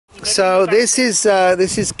So this is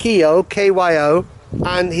KYO, KYO,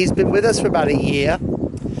 and he's been with us for about a year.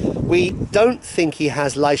 We don't think he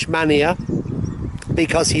has leishmania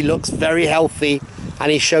because he looks very healthy and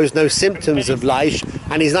he shows no symptoms of leish,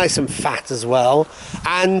 and he's nice and fat as well.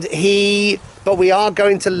 But we are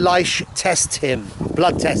going to leish test him,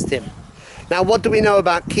 blood test him. Now, what do we know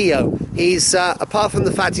about KYO? He's, apart from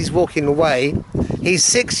the fact he's walking away, he's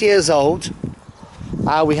 6 years old.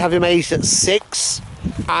 We have him aged at 6,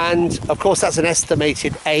 and of course that's an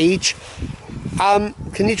estimated age.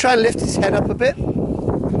 Can you try and lift his head up a bit?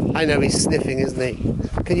 I know he's sniffing, isn't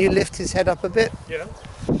he? Can you lift his head up a bit? Yeah.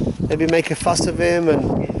 Maybe make a fuss of him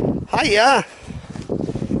and... Hiya!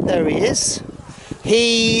 There he is.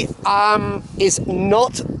 He is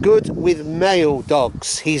not good with male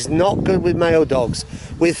dogs. He's not good with male dogs.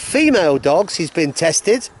 With female dogs, he's been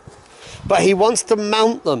tested, but he wants to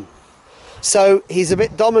mount them. So he's a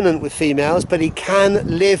bit dominant with females, but he can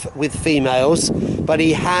live with females, but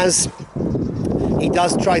he does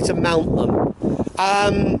try to mount them.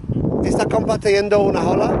 ¿Está compartiendo una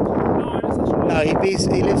jola? No, he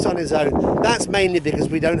lives on his own. That's mainly because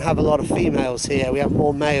we don't have a lot of females here. We have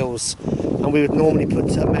more males, and we would normally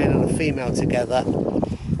put a male and a female together.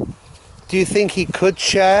 Do you think he could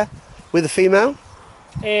share with a female?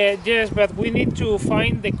 Yes, but we need to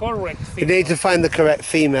find the correct female. We need to find the correct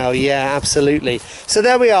female, yeah, absolutely. So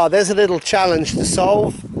there we are, there's a little challenge to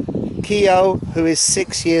solve. KYO, who is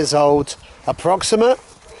 6 years old, approximate.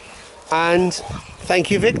 And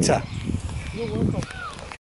thank you, Victor. You're welcome.